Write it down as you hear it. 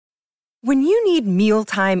When you need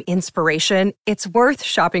mealtime inspiration, it's worth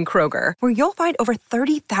shopping Kroger, where you'll find over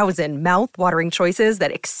 30,000 mouth-watering choices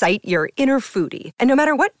that excite your inner foodie. And no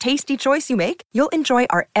matter what tasty choice you make, you'll enjoy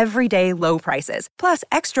our everyday low prices, plus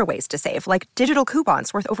extra ways to save, like digital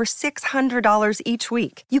coupons worth over $600 each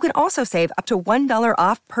week. You can also save up to $1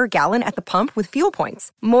 off per gallon at the pump with fuel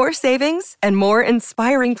points. More savings and more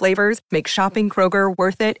inspiring flavors make shopping Kroger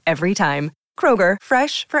worth it every time. Kroger,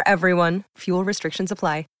 fresh for everyone. Fuel restrictions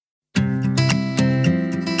apply.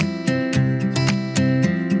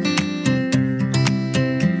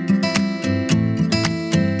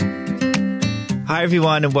 Hi,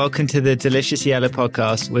 everyone, and welcome to the Delicious Yellow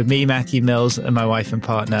podcast with me, Matthew Mills, and my wife and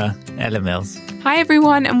partner, Ella Mills. Hi,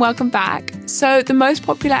 everyone, and welcome back. So the most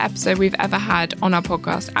popular episode we've ever had on our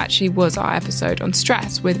podcast actually was our episode on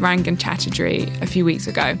stress with Rangan Chatterjee a few weeks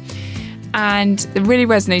ago. And it really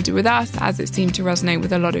resonated with us, as it seemed to resonate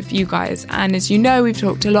with a lot of you guys. And as you know, we've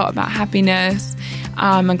talked a lot about happiness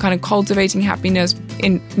and kind of cultivating happiness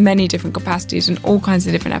in many different capacities and all kinds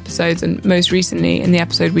of different episodes. And most recently in the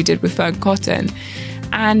episode we did with Ferg Cotton.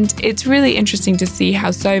 And it's really interesting to see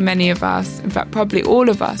how so many of us, in fact, probably all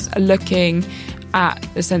of us, are looking at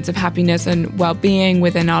the sense of happiness and well-being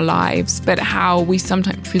within our lives, but how we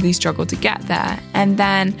sometimes really struggle to get there. And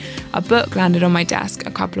then a book landed on my desk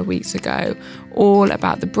a couple of weeks ago, all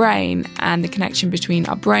about the brain and the connection between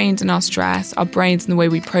our brains and our stress, our brains and the way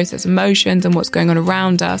we process emotions and what's going on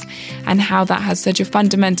around us, and how that has such a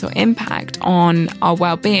fundamental impact on our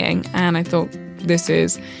well-being. And I thought, this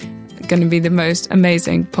is going to be the most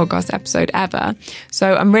amazing podcast episode ever.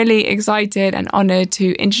 So I'm really excited and honoured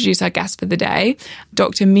to introduce our guest for the day,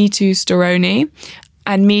 Dr. Meetu Storoni.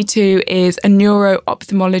 And Meetu is a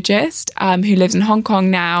neuro-ophthalmologist who lives in Hong Kong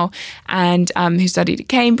now and who studied at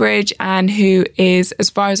Cambridge and who is, as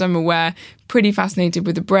far as I'm aware, pretty fascinated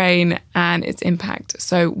with the brain and its impact.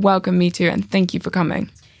 So welcome, Meetu, and thank you for coming.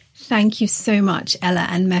 Thank you so much, Ella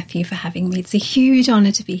and Matthew, for having me. It's a huge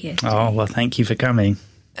honour to be here today. Oh, well, thank you for coming.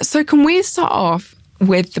 So can we start off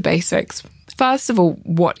with the basics? First of all,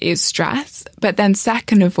 what is stress? But then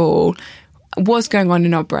second of all, what's going on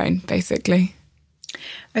in our brain, basically?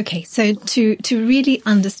 Okay, so to really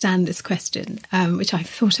understand this question, which I've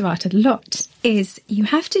thought about a lot, is you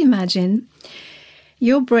have to imagine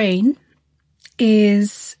your brain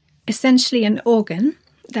is essentially an organ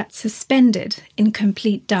that's suspended in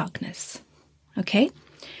complete darkness, okay?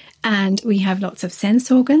 And we have lots of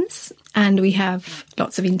sense organs and we have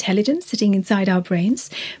lots of intelligence sitting inside our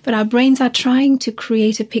brains. But our brains are trying to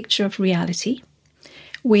create a picture of reality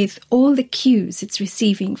with all the cues it's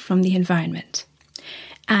receiving from the environment.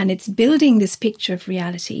 And it's building this picture of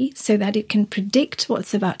reality so that it can predict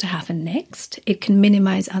what's about to happen next. It can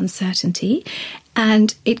minimize uncertainty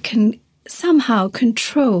and it can somehow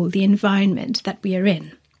control the environment that we are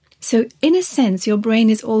in. So in a sense, your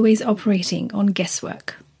brain is always operating on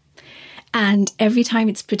guesswork. And every time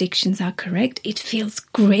its predictions are correct, it feels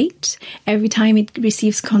great. Every time it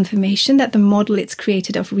receives confirmation that the model it's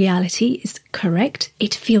created of reality is correct,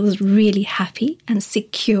 it feels really happy and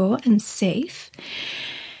secure and safe.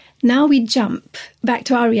 Now we jump back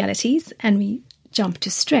to our realities and we jump to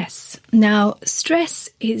stress. Now, stress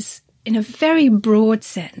is, in a very broad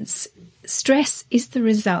sense, stress is the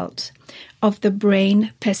result of the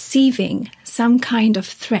brain perceiving some kind of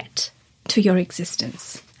threat to your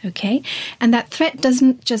existence. Okay, and that threat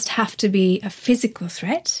doesn't just have to be a physical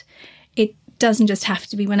threat. It doesn't just have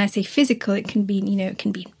to be, when I say physical, it can be, it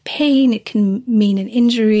can be pain, it can mean an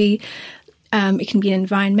injury, it can be an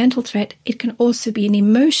environmental threat. It can also be an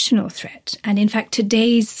emotional threat. And in fact,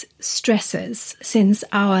 today's stressors, since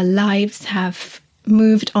our lives have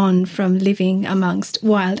moved on from living amongst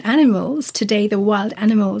wild animals, today the wild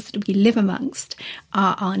animals that we live amongst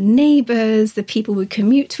are our neighbours, the people we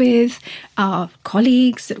commute with, our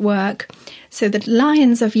colleagues at work. So the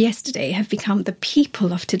lions of yesterday have become the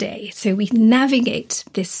people of today. So we navigate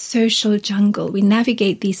this social jungle, we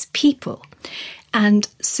navigate these people. And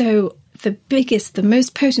so the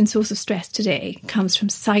most potent source of stress today comes from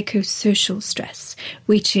psychosocial stress,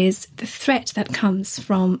 which is the threat that comes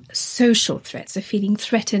from social threats, so feeling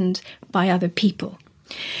threatened by other people.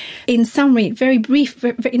 In summary, very brief,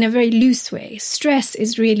 in a very loose way, stress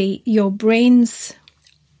is really your brain's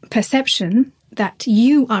perception that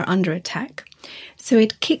you are under attack. So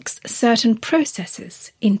it kicks certain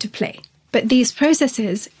processes into play. But these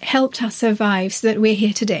processes helped us survive so that we're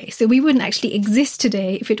here today. So we wouldn't actually exist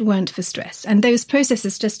today if it weren't for stress. And those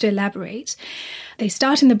processes, just to elaborate, they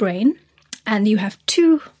start in the brain And you have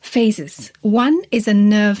two phases. One is a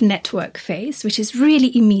nerve network phase, which is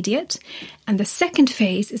really immediate. And the second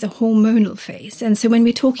phase is a hormonal phase. And so when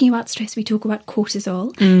we're talking about stress, we talk about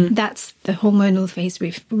cortisol. That's the hormonal phase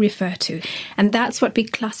we refer to. And that's what we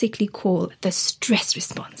classically call the stress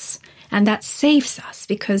response. And that saves us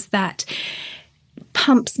because that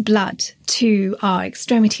pumps blood to our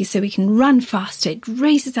extremities so we can run faster. It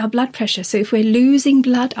raises our blood pressure. So if we're losing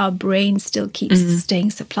blood, our brain still keeps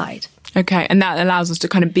staying supplied. Okay, and that allows us to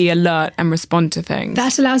kind of be alert and respond to things.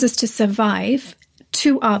 That allows us to survive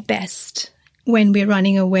to our best when we're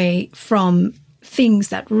running away from things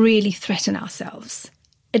that really threaten ourselves.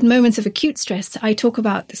 At moments of acute stress, I talk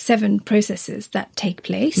about the 7 processes that take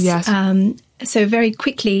place. Yes. So very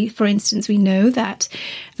quickly, for instance, we know that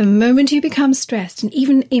the moment you become stressed, and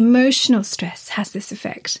even emotional stress has this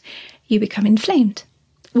effect, you become inflamed.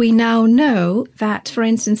 We now know that, for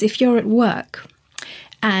instance, if you're at work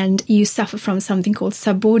and you suffer from something called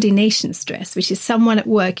subordination stress, which is someone at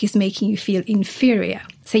work is making you feel inferior.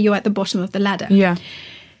 Say you're at the bottom of the ladder. Yeah.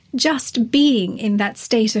 Just being in that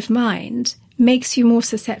state of mind makes you more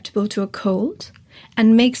susceptible to a cold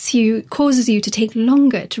and causes you to take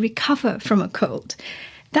longer to recover from a cold.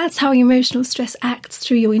 That's how emotional stress acts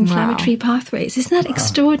through your inflammatory pathways. Isn't that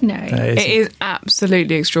extraordinary? It is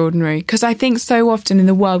absolutely extraordinary, because I think so often in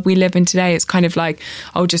the world we live in today, it's kind of like,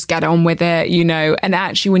 oh, just get on with it, you know. And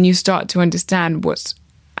actually, when you start to understand what's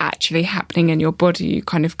actually happening in your body, you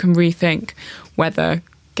kind of can rethink whether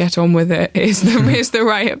get on with it is the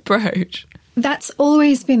right approach. That's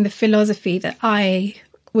always been the philosophy that I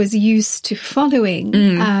was used to following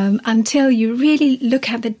until you really look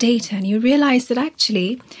at the data and you realize that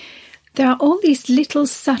actually there are all these little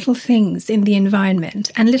subtle things in the environment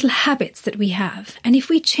and little habits that we have. And if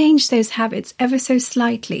we change those habits ever so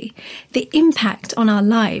slightly, the impact on our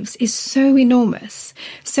lives is so enormous.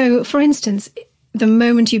 So, for instance, the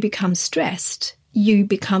moment you become stressed, you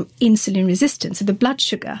become insulin resistant. So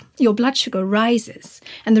your blood sugar rises.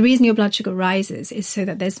 And the reason your blood sugar rises is so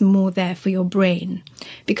that there's more there for your brain.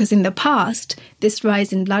 Because in the past, this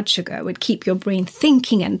rise in blood sugar would keep your brain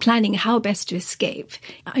thinking and planning how best to escape.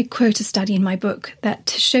 I quote a study in my book that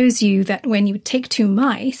shows you that when you take 2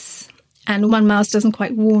 mice and one mouse doesn't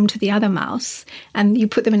quite warm to the other mouse and you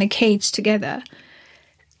put them in a cage together,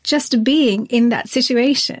 just being in that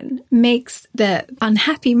situation makes the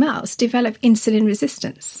unhappy mouse develop insulin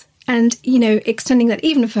resistance. And, you know, extending that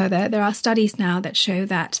even further, there are studies now that show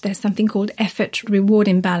that there's something called effort-reward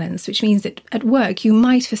imbalance, which means that at work you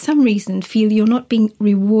might, for some reason, feel you're not being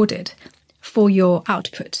rewarded for your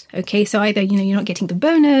output. Okay, so either, you know, you're not getting the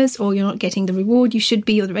bonus or you're not getting the reward you should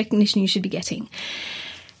be or the recognition you should be getting.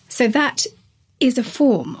 So that is a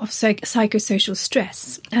form of psychosocial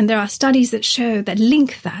stress. And there are studies that show that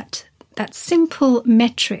link that simple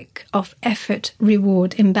metric of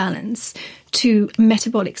effort-reward imbalance to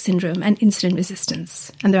metabolic syndrome and insulin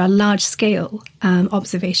resistance. And there are large-scale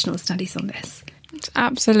observational studies on this. It's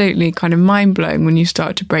absolutely kind of mind-blowing when you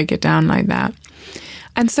start to break it down like that.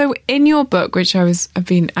 And so in your book, which I've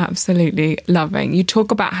been absolutely loving, you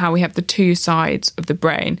talk about how we have the 2 sides of the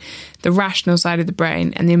brain, the rational side of the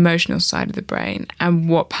brain and the emotional side of the brain, and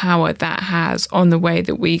what power that has on the way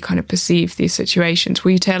that we kind of perceive these situations.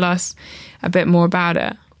 Will you tell us a bit more about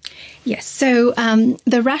it? Yes. So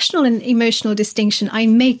the rational and emotional distinction I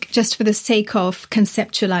make just for the sake of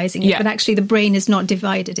conceptualizing it, but actually the brain is not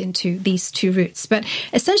divided into these 2 roots. But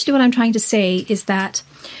essentially what I'm trying to say is that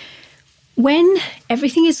when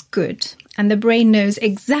everything is good and the brain knows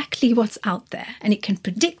exactly what's out there and it can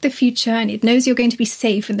predict the future and it knows you're going to be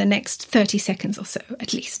safe in the next 30 seconds or so,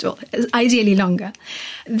 at least, or ideally longer,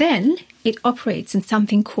 then it operates in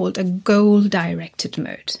something called a goal-directed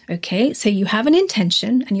mode. Okay, so you have an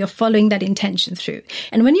intention and you're following that intention through.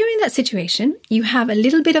 And when you're in that situation, you have a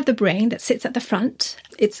little bit of the brain that sits at the front.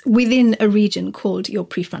 It's within a region called your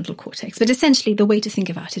prefrontal cortex. But essentially, the way to think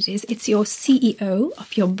about it is it's your CEO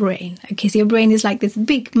of your brain. Okay, so your brain is like this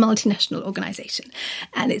big multinational organization.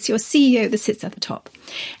 And it's your CEO that sits at the top.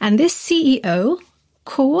 And this CEO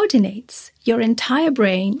coordinates your entire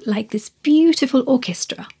brain like this beautiful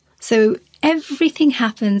orchestra. So everything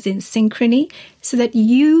happens in synchrony so that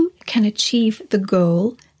you can achieve the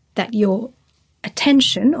goal that your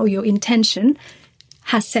attention or your intention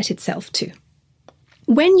has set itself to.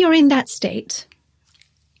 When you're in that state,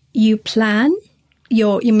 you plan,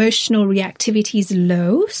 your emotional reactivity is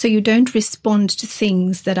low, so you don't respond to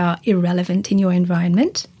things that are irrelevant in your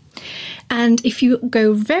environment. And if you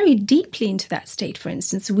go very deeply into that state, for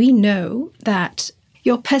instance, we know that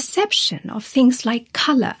your perception of things like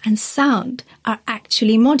color and sound are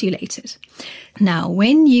actually modulated. Now,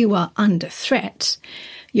 when you are under threat,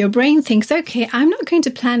 Your brain thinks, okay, I'm not going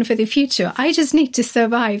to plan for the future. I just need to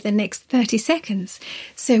survive the next 30 seconds.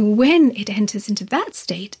 So when it enters into that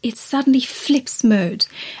state, it suddenly flips mode.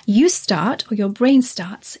 You start, or your brain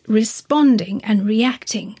starts, responding and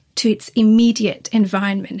reacting to its immediate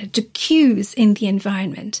environment, to cues in the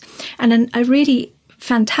environment. And a really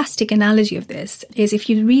fantastic analogy of this is if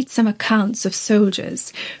you read some accounts of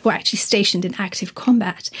soldiers who are actually stationed in active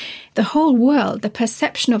combat, the whole world, the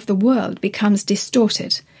perception of the world becomes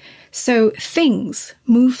distorted. So things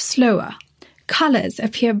move slower, colours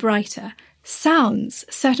appear brighter, sounds,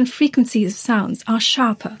 certain frequencies of sounds are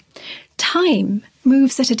sharper, time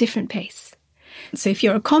moves at a different pace. So if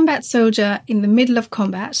you're a combat soldier in the middle of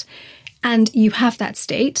combat and you have that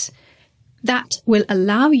state, that will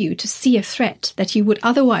allow you to see a threat that you would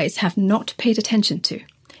otherwise have not paid attention to.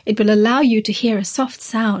 It will allow you to hear a soft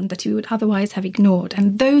sound that you would otherwise have ignored.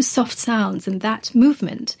 And those soft sounds and that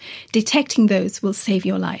movement, detecting those will save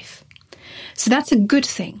your life. So that's a good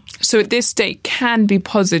thing. So this state can be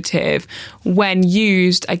positive when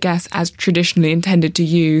used, I guess, as traditionally intended to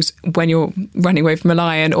use when you're running away from a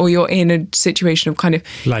lion or you're in a situation of kind of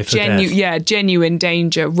genuine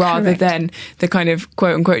danger rather than the kind of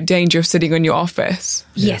quote unquote danger of sitting in your office.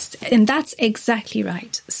 Yes, and that's exactly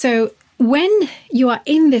right. So when you are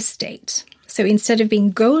in this state, so instead of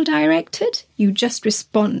being goal directed, you just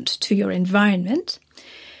respond to your environment.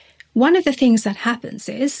 One of the things that happens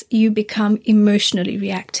is you become emotionally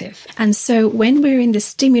reactive. And so when we're in the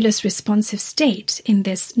stimulus responsive state, in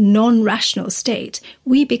this non-rational state,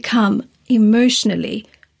 we become emotionally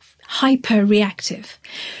hyper-reactive.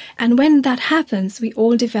 And when that happens, we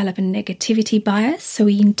all develop a negativity bias. So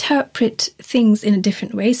we interpret things in a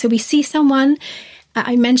different way. So we see someone,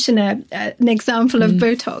 I mentioned an example of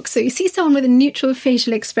Botox. So you see someone with a neutral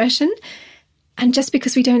facial expression, and just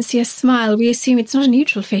because we don't see a smile, we assume it's not a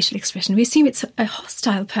neutral facial expression. We assume it's a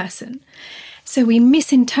hostile person. So we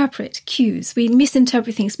misinterpret cues. We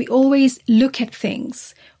misinterpret things. We always look at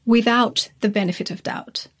things without the benefit of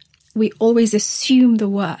doubt. We always assume the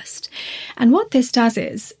worst. And what this does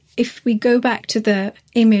is, if we go back to the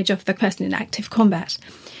image of the person in active combat,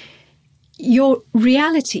 your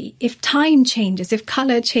reality, if time changes, if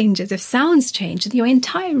color changes, if sounds change, your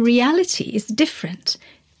entire reality is different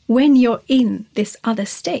when you're in this other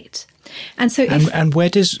state. And so and where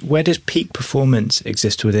does peak performance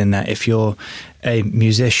exist within that? If you're a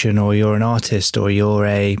musician or you're an artist or you're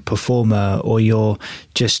a performer or you're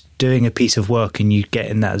just doing a piece of work and you get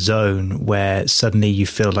in that zone where suddenly you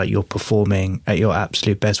feel like you're performing at your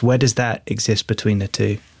absolute best, where does that exist between the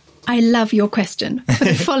two? I love your question for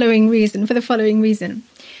the following reason.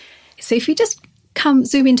 So if you just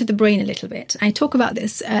zoom into the brain a little bit, I talk about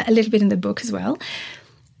this a little bit in the book as well.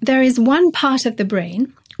 There is one part of the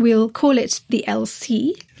brain, we'll call it the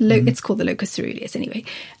LC, it's called the locus coeruleus anyway.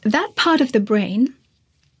 That part of the brain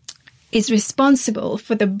is responsible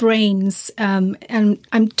for the brain's, and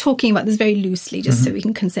I'm talking about this very loosely just so we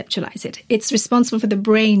can conceptualize it. It's responsible for the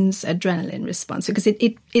brain's adrenaline response because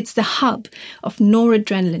it's the hub of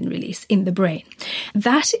noradrenaline release in the brain.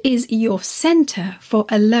 That is your center for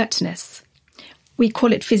alertness. We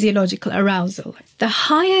call it physiological arousal. The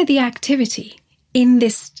higher the activity in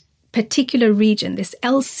this particular region, this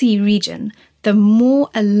LC region, the more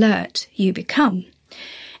alert you become.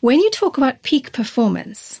 When you talk about peak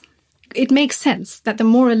performance, it makes sense that the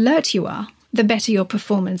more alert you are, the better your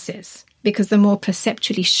performance is, because the more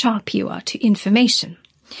perceptually sharp you are to information.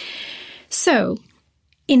 So,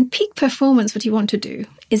 in peak performance, what you want to do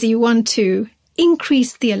is you want to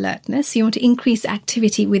increase the alertness, you want to increase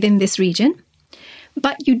activity within this region,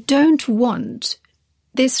 but you don't want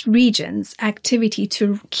this region's activity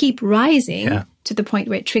to keep rising to the point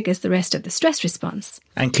where it triggers the rest of the stress response.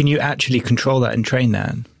 And can you actually control that and train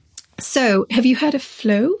that? So have you heard of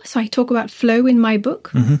flow? So I talk about flow in my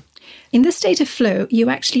book. In the state of flow, you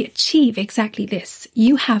actually achieve exactly this.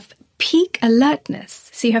 You have peak alertness.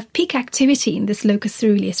 So you have peak activity in this locus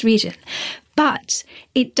coeruleus region, but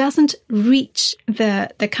it doesn't reach the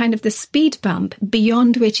kind of the speed bump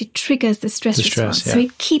beyond which it triggers the stress response. So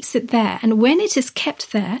it keeps it there. And when it is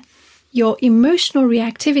kept there, your emotional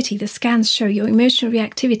reactivity, the scans show your emotional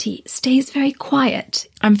reactivity stays very quiet.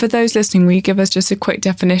 And for those listening, will you give us just a quick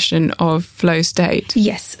definition of flow state?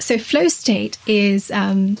 Yes. So flow state is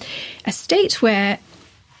a state where,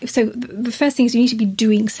 so the first thing is you need to be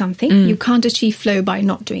doing something. You can't achieve flow by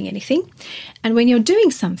not doing anything. And when you're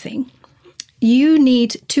doing something, you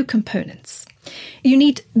need two components. You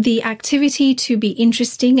need the activity to be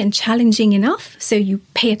interesting and challenging enough, so you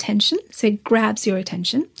pay attention, so it grabs your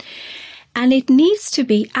attention. And it needs to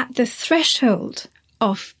be at the threshold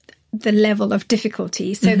of the level of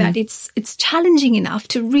difficulty so that it's challenging enough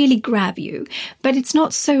to really grab you, but it's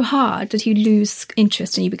not so hard that you lose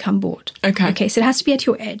interest and you become bored. Okay, so it has to be at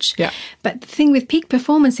your edge. Yeah. But the thing with peak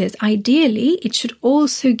performance is, ideally, it should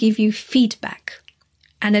also give you feedback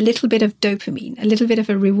and a little bit of dopamine, a little bit of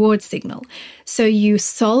a reward signal. So you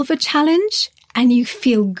solve a challenge and you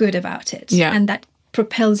feel good about it. Yeah. And that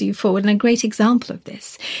propels you forward. And a great example of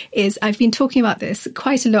this is, I've been talking about this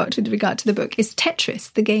quite a lot with regard to the book, is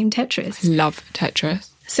Tetris, the game Tetris. Love Tetris.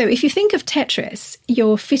 So if you think of Tetris,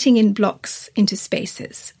 you're fitting in blocks into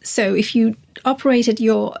spaces. So if you operated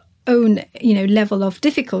your own, level of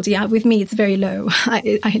difficulty, with me it's very low.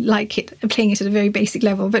 I like it, playing it at a very basic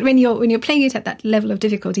level. But when you're playing it at that level of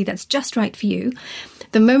difficulty that's just right for you,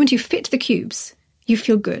 the moment you fit the cubes, you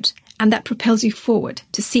feel good. And that propels you forward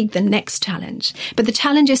to seek the next challenge. But the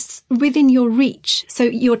challenge is within your reach. So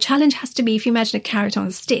your challenge has to be, if you imagine a carrot on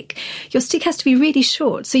a stick, your stick has to be really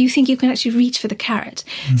short so you think you can actually reach for the carrot.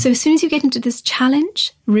 So as soon as you get into this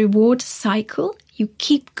challenge, reward cycle, you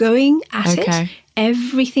keep going at it.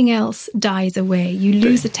 Everything else dies away. You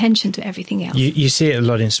lose attention to everything else. You see it a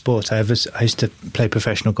lot in sport. I used to play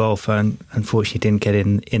professional golf and unfortunately didn't get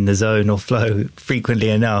in the zone or flow frequently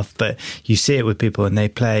enough. But you see it with people and they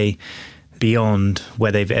play beyond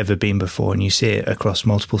where they've ever been before. And you see it across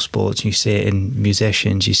multiple sports. You see it in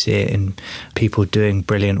musicians. You see it in people doing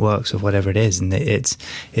brilliant works of whatever it is. And it's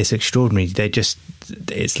extraordinary.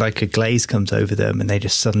 It's like a glaze comes over them and they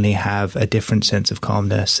just suddenly have a different sense of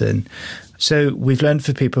calmness. And so we've learned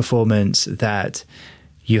for peak performance that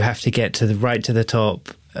you have to get to the top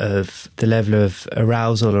of the level of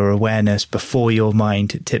arousal or awareness before your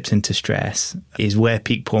mind tips into stress is where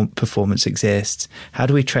peak performance exists. How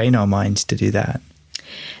do we train our minds to do that?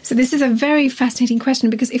 So this is a very fascinating question,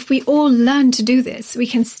 because if we all learn to do this, we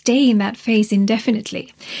can stay in that phase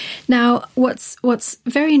indefinitely. Now, what's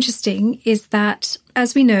very interesting is that,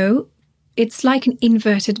 as we know, it's like an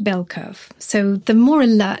inverted bell curve. So the more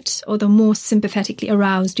alert or the more sympathetically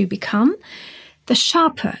aroused you become, the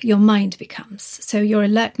sharper your mind becomes. So your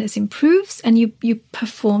alertness improves and you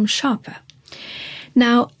perform sharper.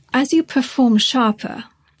 Now, as you perform sharper,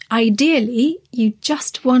 ideally, you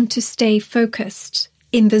just want to stay focused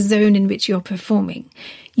in the zone in which you're performing.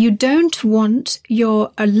 You don't want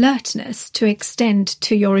your alertness to extend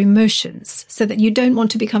to your emotions, so that you don't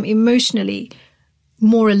want to become emotionally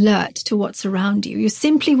more alert to what's around you. You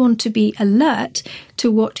simply want to be alert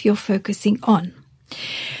to what you're focusing on.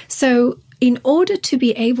 So in order to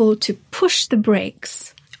be able to push the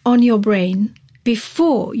brakes on your brain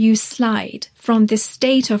before you slide from this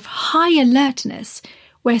state of high alertness,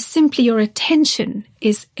 where simply your attention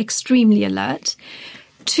is extremely alert,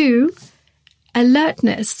 to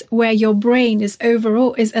alertness where your brain is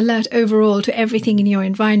alert overall to everything in your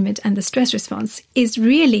environment and the stress response, is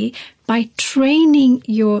really by training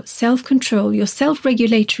your self-control, your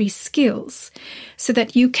self-regulatory skills, so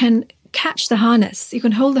that you can catch the harness, you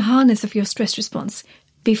can hold the harness of your stress response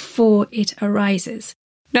before it arises.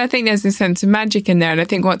 No, I think there's a sense of magic in there. And I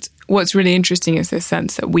think what's really interesting is this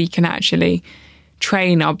sense that we can actually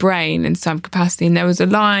train our brain in some capacity. And there was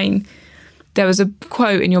a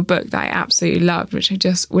quote in your book that I absolutely loved, which I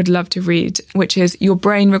just would love to read, which is, your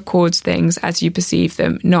brain records things as you perceive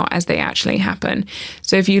them, not as they actually happen.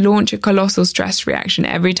 So if you launch a colossal stress reaction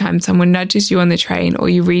every time someone nudges you on the train, or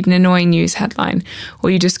you read an annoying news headline,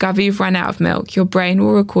 or you discover you've run out of milk, your brain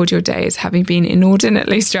will record your day as having been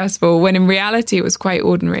inordinately stressful, when in reality it was quite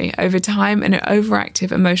ordinary. Over time, an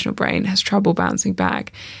overactive emotional brain has trouble bouncing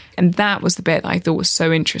back. And that was the bit that I thought was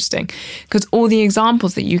so interesting, because all the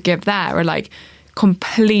examples that you give there are like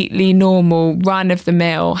completely normal,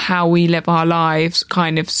 run-of-the-mill, how we live our lives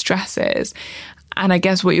kind of stresses. And I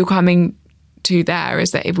guess what you're coming to there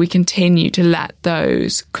is that if we continue to let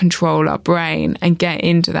those control our brain and get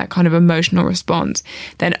into that kind of emotional response,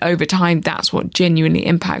 then over time, that's what genuinely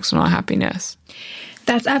impacts on our happiness.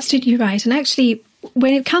 That's absolutely right. And actually,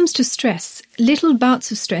 when it comes to stress, little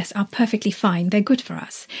bouts of stress are perfectly fine. They're good for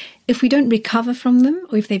us. If we don't recover from them,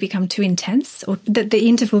 or if they become too intense, or the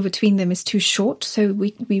interval between them is too short, so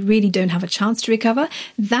we really don't have a chance to recover,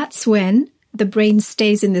 that's when the brain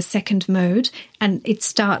stays in the second mode, and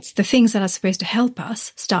the things that are supposed to help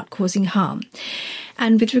us start causing harm.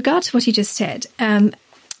 And with regard to what you just said,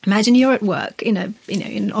 imagine you're at work in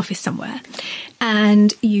an office somewhere,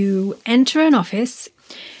 and you enter an office.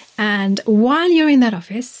 And while you're in that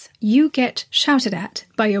office, you get shouted at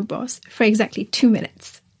by your boss for exactly 2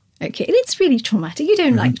 minutes. Okay, and it's really traumatic.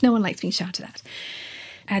 No one likes being shouted at.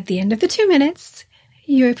 At the end of the 2 minutes,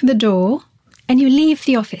 you open the door and you leave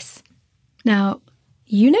the office. Now,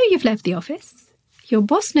 you know you've left the office. Your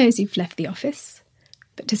boss knows you've left the office.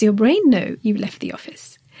 But does your brain know you've left the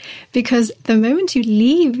office? Because the moment you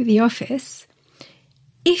leave the office,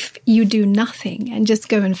 if you do nothing and just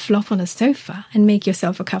go and flop on a sofa and make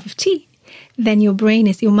yourself a cup of tea, then your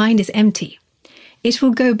mind is empty. It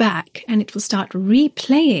will go back and it will start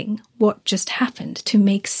replaying what just happened to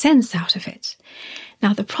make sense out of it.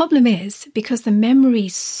 Now, the problem is, because the memory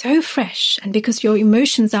is so fresh and because your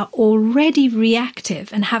emotions are already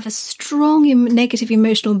reactive and have a strong negative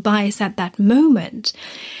emotional bias at that moment,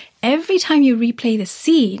 every time you replay the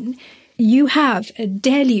scene, you have a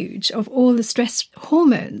deluge of all the stress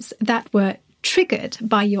hormones that were triggered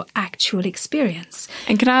by your actual experience.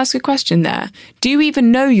 And can I ask a question there? Do you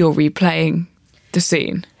even know you're replaying the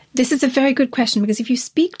scene? This is a very good question, because if you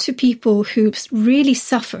speak to people who really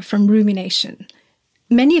suffer from rumination,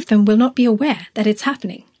 many of them will not be aware that it's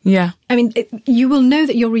happening. Yeah. I mean, you will know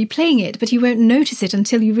that you're replaying it, but you won't notice it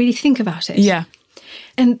until you really think about it. Yeah.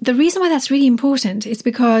 And the reason why that's really important is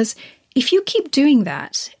because if you keep doing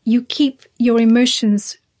that, you keep your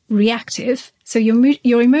emotions reactive. So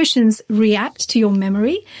your emotions react to your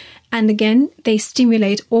memory. And again, they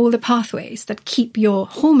stimulate all the pathways that keep your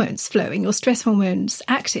hormones flowing, your stress hormones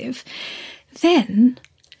active. Then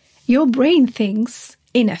your brain thinks,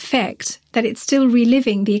 in effect, that it's still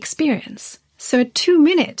reliving the experience. So a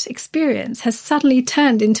 2-minute experience has suddenly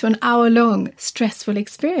turned into an hour-long stressful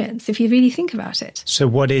experience, if you really think about it. So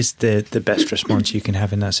what is the best response you can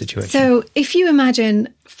have in that situation? So if you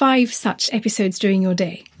imagine 5 such episodes during your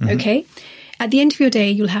day, okay, at the end of your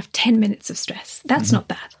day, you'll have 10 minutes of stress. That's not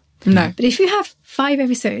bad. No. But if you have 5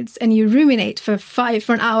 episodes and you ruminate for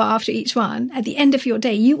an hour after each one, at the end of your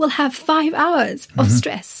day, you will have 5 hours of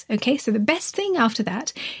stress. Okay, so the best thing after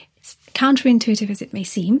that, counterintuitive as it may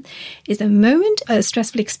seem, is the moment a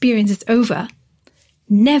stressful experience is over,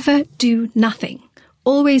 never do nothing.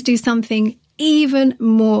 Always do something even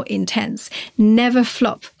more intense. Never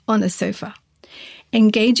flop on a sofa.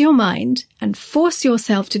 Engage your mind and force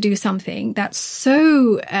yourself to do something that's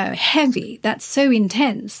so heavy, that's so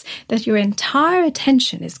intense, that your entire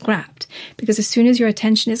attention is grabbed. Because as soon as your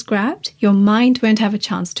attention is grabbed, your mind won't have a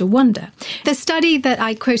chance to wander. The study that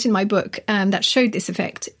I quote in my book that showed this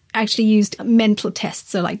effect actually used mental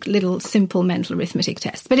tests, so like little simple mental arithmetic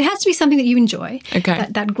tests. But it has to be something that you enjoy,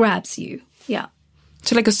 that grabs you. Yeah.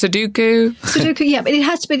 So like a Sudoku? Sudoku, yeah, but it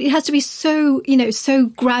has to be so, so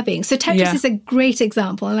grabbing. So Tetris is a great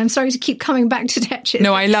example, and I'm sorry to keep coming back to Tetris.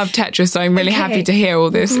 No, I love Tetris, so I'm really happy to hear all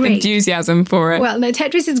this enthusiasm for it. Well, no,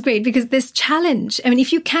 Tetris is great because this challenge, I mean,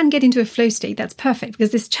 if you can get into a flow state, that's perfect,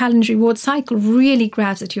 because this challenge reward cycle really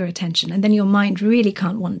grabs at your attention, and then your mind really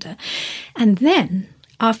can't wander. And then,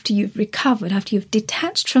 after you've recovered, after you've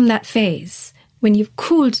detached from that phase, when you've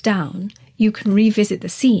cooled down, you can revisit the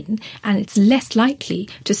scene, and it's less likely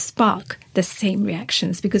to spark the same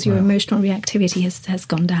reactions because your emotional reactivity has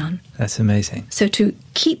gone down. That's amazing. So to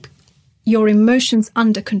keep your emotions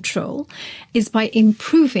under control is by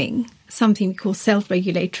improving something we call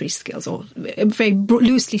self-regulatory skills, or very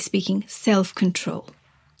loosely speaking, self-control.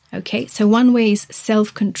 Okay, so one way is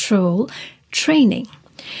self-control training.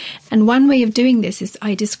 And one way of doing this is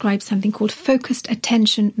I describe something called focused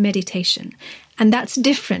attention meditation. And that's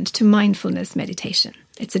different to mindfulness meditation.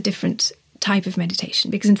 It's a different type of meditation,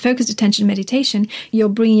 because in focused attention meditation, you're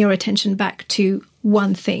bringing your attention back to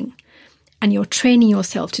one thing, and you're training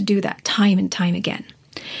yourself to do that time and time again.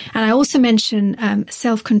 And I also mention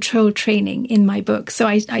self-control training in my book. So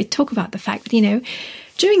I talk about the fact that,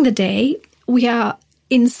 during the day, we are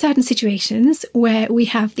in certain situations where we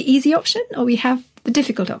have the easy option or we have the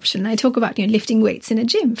difficult option. I talk about lifting weights in a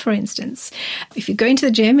gym, for instance. If you go into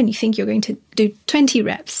the gym and you think you're going to do 20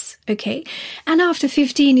 reps, okay, and after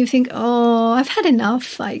 15 you think, oh, I've had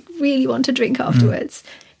enough, I really want to drink afterwards.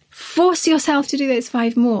 Force yourself to do those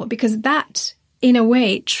 5 more, because that, in a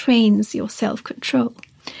way, trains your self-control.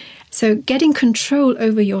 So getting control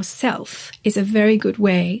over yourself is a very good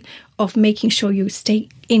way of making sure you stay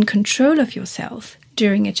in control of yourself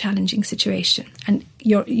during a challenging situation, and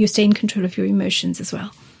you stay in control of your emotions as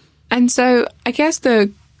well. And so I guess the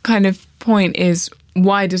kind of point is,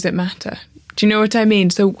 why does it matter? Do you know what I mean?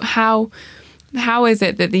 So how is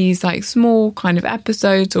it that these like small kind of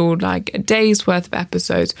episodes, or like a day's worth of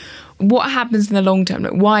episodes, what happens in the long term?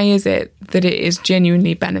 Like, why is it that it is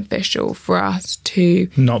genuinely beneficial for us to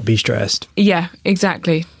not be stressed? Yeah,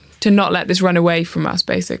 exactly. To not let this run away from us,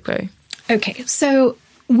 basically. Okay, so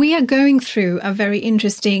we are going through a very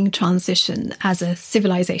interesting transition as a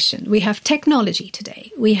civilization. We have technology today.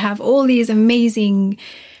 We have all these amazing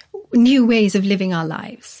new ways of living our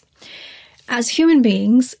lives. As human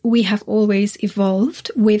beings, we have always evolved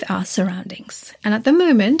with our surroundings. And at the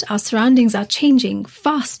moment, our surroundings are changing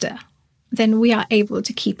faster then we are able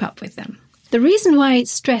to keep up with them. The reason why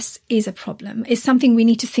stress is a problem is something we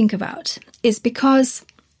need to think about, is because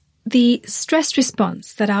the stress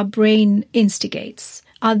response that our brain instigates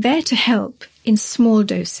are there to help in small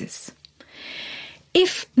doses.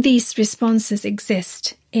 If these responses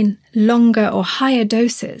exist in longer or higher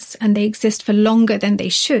doses, and they exist for longer than they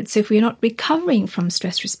should, so if we're not recovering from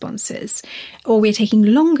stress responses, or we're taking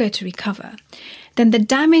longer to recover, then the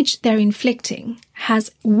damage they're inflicting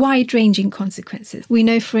has wide-ranging consequences. We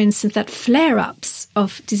know, for instance, that flare-ups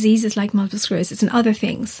of diseases like multiple sclerosis and other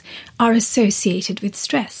things are associated with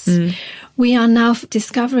stress. We are now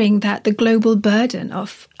discovering that the global burden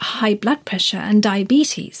of high blood pressure and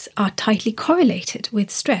diabetes are tightly correlated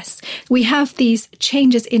with stress. We have these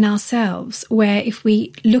changes in ourselves where if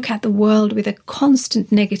we look at the world with a constant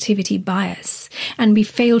negativity bias and we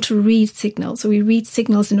fail to read signals, or we read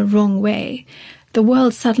signals in a wrong way, the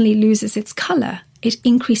world suddenly loses its colour. It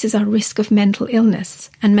increases our risk of mental illness.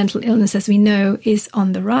 And mental illness, as we know, is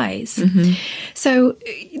on the rise. So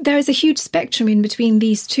there is a huge spectrum in between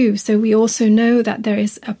these two. So we also know that there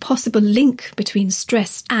is a possible link between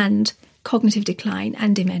stress and cognitive decline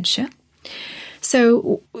and dementia.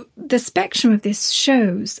 So the spectrum of this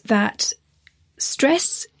shows that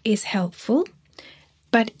stress is helpful,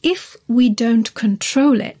 but if we don't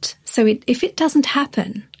control it, so if it doesn't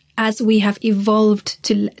happen as we have evolved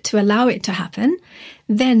to allow it to happen,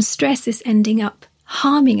 then stress is ending up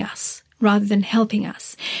harming us rather than helping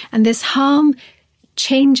us. And this harm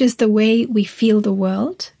changes the way we feel the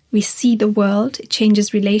world, we see the world, it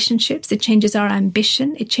changes relationships, it changes our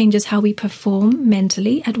ambition, it changes how we perform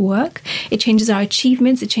mentally at work, it changes our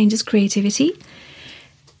achievements, it changes creativity.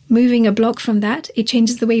 Moving a block from that, it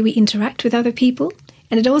changes the way we interact with other people.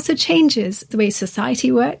 And it also changes the way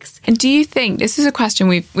society works. And do you think, this is a question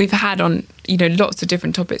we've had on, lots of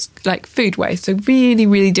different topics, like food waste, so really,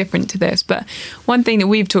 really different to this. But one thing that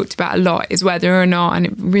we've talked about a lot is whether or not, and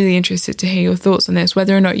I'm really interested to hear your thoughts on this,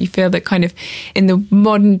 whether or not you feel that kind of in the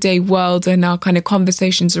modern day world and our kind of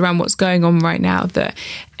conversations around what's going on right now, that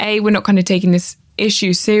we're not kind of taking this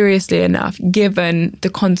issue seriously enough, given the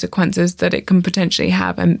consequences that it can potentially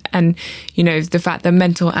have, and the fact that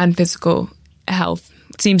mental and physical health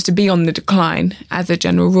seems to be on the decline as a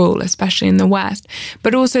general rule, especially in the West,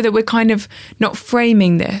 but also that we're kind of not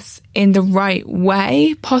framing this in the right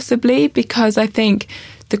way, possibly, because I think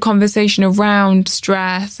the conversation around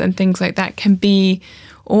stress and things like that can be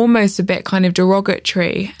almost a bit kind of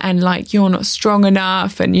derogatory and like you're not strong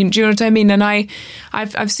enough, and do you know what I mean? And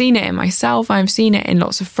I've seen it in myself, I've seen it in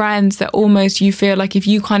lots of friends, that almost you feel like if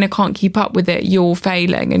you kind of can't keep up with it, you're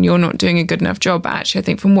failing and you're not doing a good enough job. Actually, I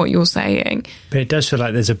think from what you're saying, but it does feel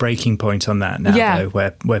like there's a breaking point on that now, though,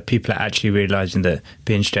 where people are actually realising that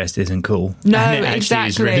being stressed isn't cool. No, and it actually exactly.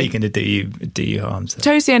 is really going to do you harm. So.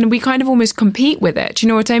 Totally, and we kind of almost compete with it. Do you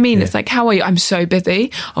know what I mean? Yeah. It's like, how are you? I'm so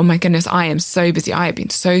busy. Oh my goodness, I am so busy. I have been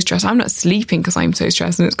so stressed. I'm not sleeping because I'm so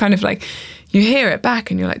stressed. And it's kind of like you hear it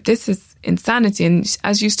back and you're like, this is insanity. And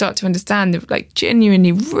as you start to understand the like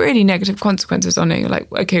genuinely really negative consequences on it, you're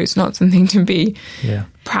like, okay, it's not something to be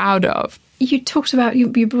proud of. You talked about,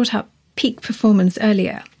 you brought up peak performance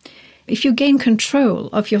earlier. If you gain control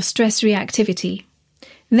of your stress reactivity,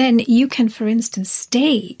 then you can, for instance,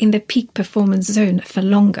 stay in the peak performance zone for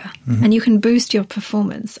longer, and you can boost your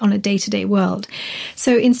performance on a day-to-day world.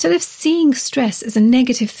 So instead of seeing stress as a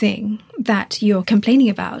negative thing that you're complaining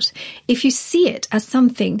about, if you see it as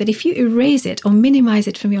something that if you erase it or minimize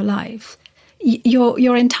it from your life,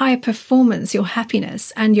 your entire performance, your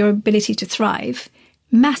happiness and your ability to thrive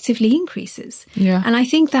massively increases. Yeah. And I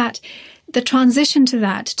think that the transition to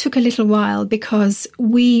that took a little while because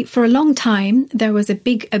for a long time, there was a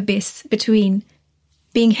big abyss between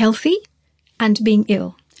being healthy and being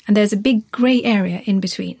ill. And there's a big grey area in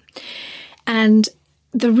between. And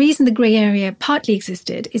the reason the grey area partly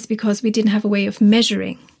existed is because we didn't have a way of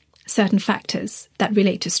measuring certain factors that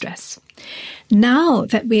relate to stress. Now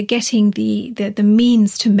that we're getting the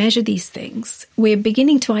means to measure these things, we're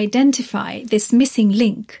beginning to identify this missing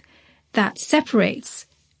link that separates,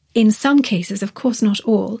 in some cases, of course not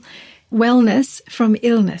all, wellness from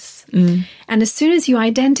illness. And as soon as you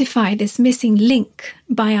identify this missing link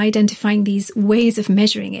by identifying these ways of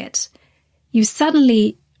measuring it, you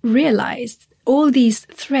suddenly realize all these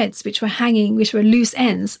threads which were hanging, which were loose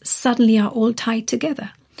ends, suddenly are all tied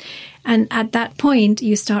together. And at that point,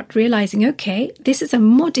 you start realizing, okay, this is a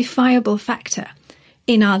modifiable factor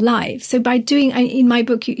in our lives. So by doing, in my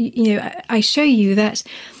book, I show you that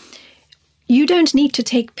you don't need to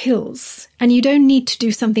take pills and you don't need to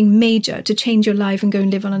do something major to change your life and go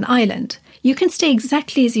and live on an island. You can stay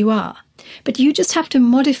exactly as you are. But you just have to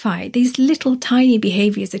modify these little tiny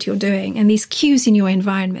behaviors that you're doing and these cues in your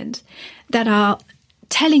environment that are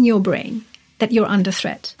telling your brain that you're under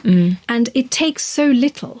threat. And it takes so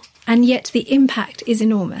little, and yet the impact is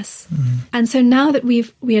enormous. And so now that we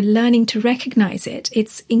are learning to recognize it,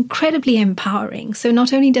 it's incredibly empowering. So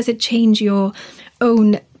not only does it change your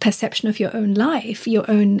own perception of your own life, your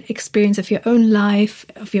own experience of your own life,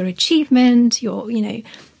 of your achievement, your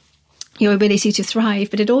ability to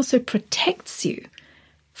thrive, but it also protects you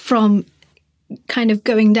from kind of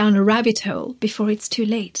going down a rabbit hole before it's too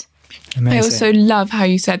late. Amazing. I also love how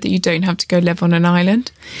you said that you don't have to go live on an island,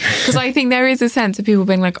 because I think there is a sense of people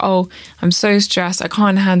being like, oh, I'm so stressed, I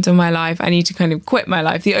can't handle my life, I need to kind of quit my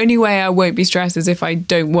life. The only way I won't be stressed is if I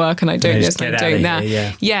don't work and I don't this and I don't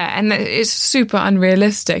that. Yeah, and it's super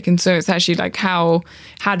unrealistic. And so it's actually like, how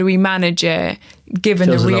do we manage it given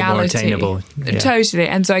the reality? A lot more attainable. Yeah. Totally.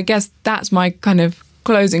 And so I guess that's my kind of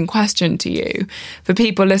closing question to you, for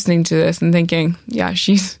people listening to this and thinking, yeah,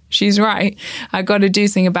 she's right, I got to do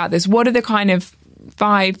something about this. What are the kind of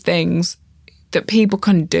 5 things that people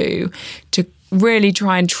can do to really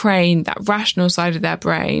try and train that rational side of their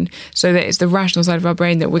brain, so that it's the rational side of our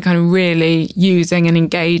brain that we're kind of really using and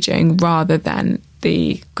engaging, rather than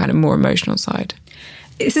the kind of more emotional side?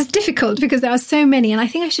 This is difficult because there are so many, and I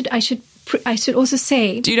think I should also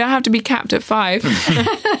say... You don't have to be capped at 5.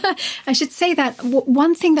 I should say that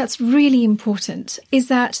one thing that's really important is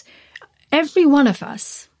that every one of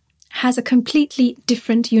us has a completely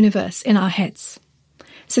different universe in our heads.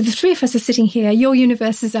 So the 3 of us are sitting here. Your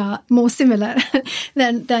universes are more similar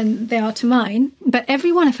than they are to mine. But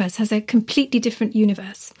every one of us has a completely different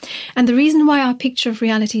universe. And the reason why our picture of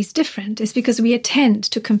reality is different is because we attend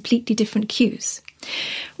to completely different cues.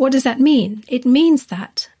 What does that mean? It means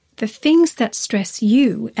that the things that stress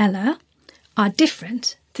you, Ella, are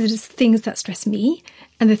different to the things that stress me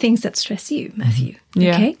and the things that stress you, Matthew.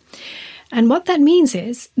 Yeah. Okay? And what that means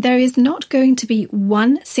is there is not going to be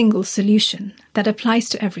one single solution that applies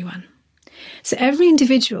to everyone. So every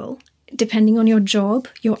individual, depending on your job,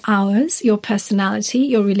 your hours, your personality,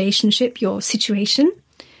 your relationship, your situation,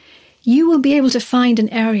 you will be able to find an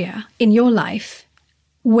area in your life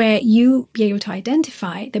where you be able to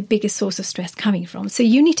identify the biggest source of stress coming from. So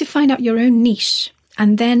you need to find out your own niche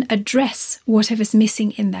and then address whatever's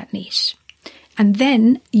missing in that niche. And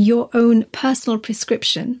then your own personal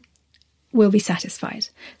prescription will be satisfied.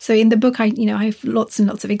 So in the book, I have lots and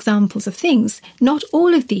lots of examples of things. Not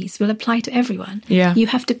all of these will apply to everyone. Yeah. You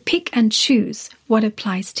have to pick and choose what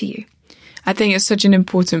applies to you. I think it's such an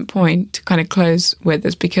important point to kind of close with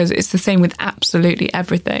this, because it's the same with absolutely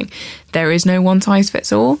everything. There is no one size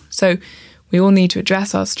fits all. So we all need to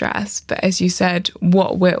address our stress. But as you said,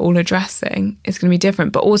 what we're all addressing is going to be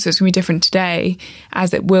different. But also it's going to be different today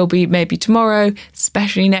as it will be maybe tomorrow,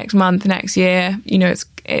 especially next month, next year.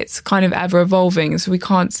 It's kind of ever evolving. So we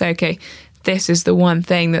can't say, okay, this is the one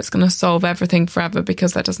thing that's going to solve everything forever,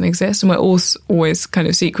 because that doesn't exist. And we're always kind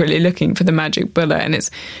of secretly looking for the magic bullet. And it's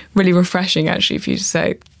really refreshing, actually, for you to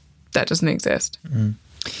say that doesn't exist.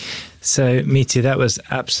 So, Mitu, that was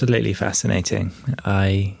absolutely fascinating.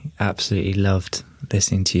 I absolutely loved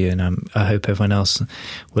listening to you, and I hope everyone else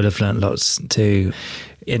will have learnt lots too.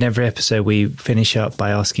 In every episode, we finish up by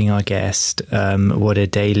asking our guest what a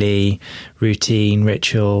daily routine,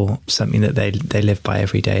 ritual, something that they live by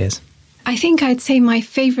every day is. I think I'd say my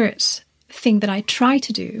favourite thing that I try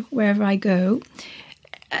to do wherever I go,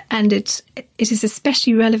 and it is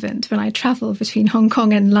especially relevant when I travel between Hong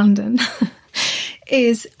Kong and London,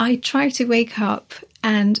 is I try to wake up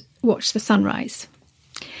and watch the sunrise.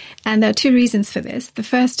 And there are 2 reasons for this. The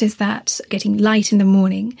first is that getting light in the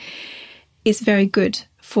morning is very good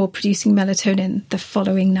for producing melatonin the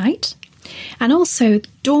following night. And also,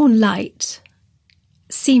 dawn light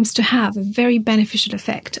seems to have a very beneficial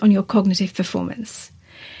effect on your cognitive performance.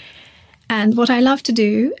 And what I love to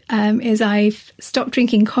do is I've stopped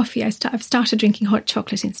drinking coffee. I've started drinking hot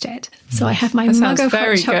chocolate instead. So I have my mug of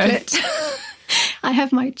hot chocolate. I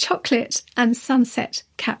have my chocolate and sunset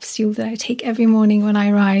capsule that I take every morning when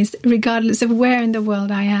I rise, regardless of where in the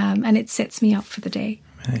world I am, and it sets me up for the day.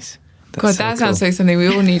 Nice. God, that sounds like something we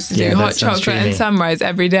all need to do. Hot chocolate dreamy. And sunrise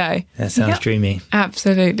every day. That sounds dreamy.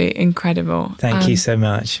 Absolutely incredible. Thank you so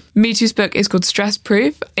much. Mitu's book is called Stress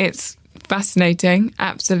Proof. It's fascinating,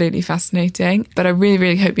 absolutely fascinating. But I really,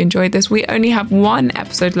 really hope you enjoyed this. We only have 1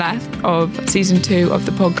 episode left of season 2 of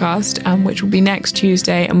the podcast, which will be next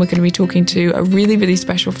Tuesday. And we're going to be talking to a really, really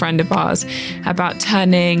special friend of ours about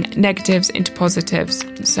turning negatives into positives.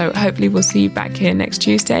 So hopefully we'll see you back here next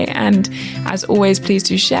Tuesday. And as always, please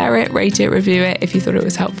do share it, rate it, review it if you thought it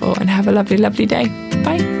was helpful, and have a lovely, lovely day.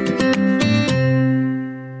 Bye.